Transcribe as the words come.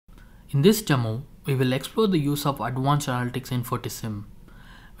In this demo, we will explore the use of advanced analytics in FortiSIEM.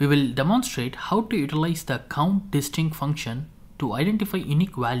 We will demonstrate how to utilize the count_distinct function to identify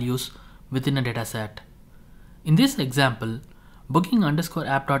unique values within a dataset. In this example,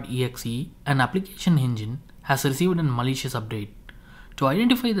 booking_app.exe, an application engine, has received a malicious update. To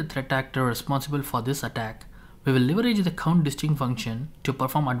identify the threat actor responsible for this attack, we will leverage the count_distinct function to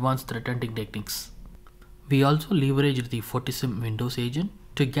perform advanced threat hunting techniques. We also leveraged the FortiSIEM Windows agent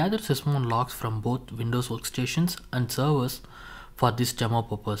to gather sysmon logs from both Windows workstations and servers for this demo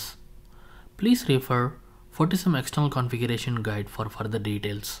purpose. Please refer FortiSIEM external configuration guide for further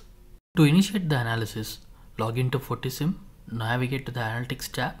details. To initiate the analysis, log into FortiSIEM, navigate to the Analytics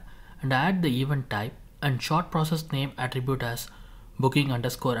tab and add the event type and short process name attribute as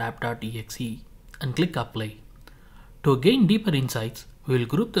booking_app.exe and click Apply. To gain deeper insights, we will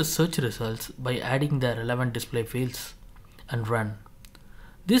group the search results by adding the relevant display fields and run.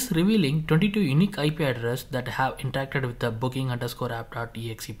 This revealing 22 unique IP addresses that have interacted with the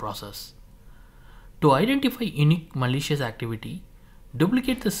booking_app.exe process. To identify unique malicious activity,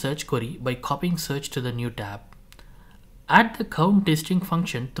 duplicate the search query by copying search to the new tab. Add the count_distinct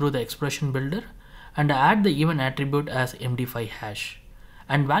function through the expression builder and add the event attribute as MD5 hash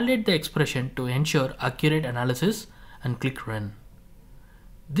and validate the expression to ensure accurate analysis and click run.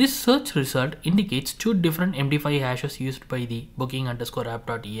 This search result indicates two different MD5 hashes used by the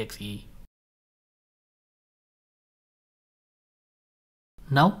booking_app.exe.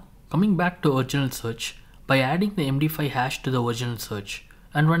 Now, coming back to original search, by adding the MD5 hash to the original search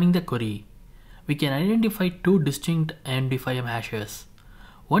and running the query, we can identify two distinct MD5 hashes.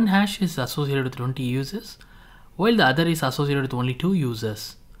 One hash is associated with 20 users, while the other is associated with only 2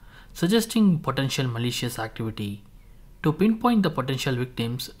 users, suggesting potential malicious activity. To pinpoint the potential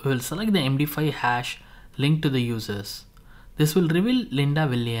victims, we will select the MD5 hash linked to the users. This will reveal Linda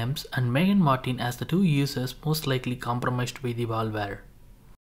Williams and Megan Martin as the 2 users most likely compromised by the malware.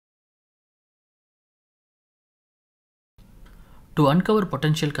 To uncover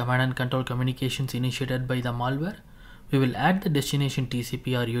potential command and control communications initiated by the malware, we will add the destination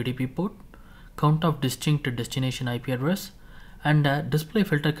TCP or UDP port, count of distinct destination IP address, and a display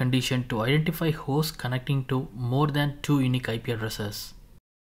filter condition to identify hosts connecting to more than 2 unique IP addresses.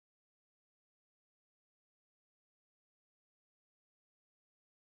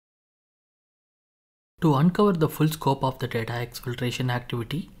 To uncover the full scope of the data exfiltration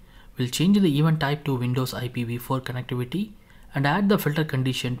activity, we'll change the event type to Windows IPv4 connectivity and add the filter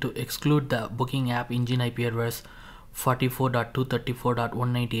condition to exclude the booking app engine IP address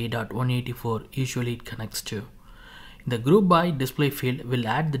 44.234.198.184 usually it connects to. In the group by display field, we'll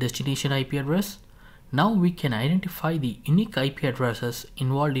add the destination IP address. Now we can identify the unique IP addresses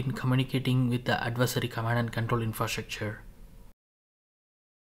involved in communicating with the adversary command and control infrastructure.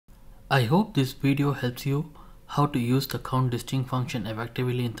 I hope this video helps you how to use the count_distinct function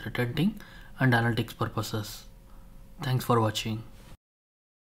effectively in threat hunting and analytics purposes. Thanks for watching.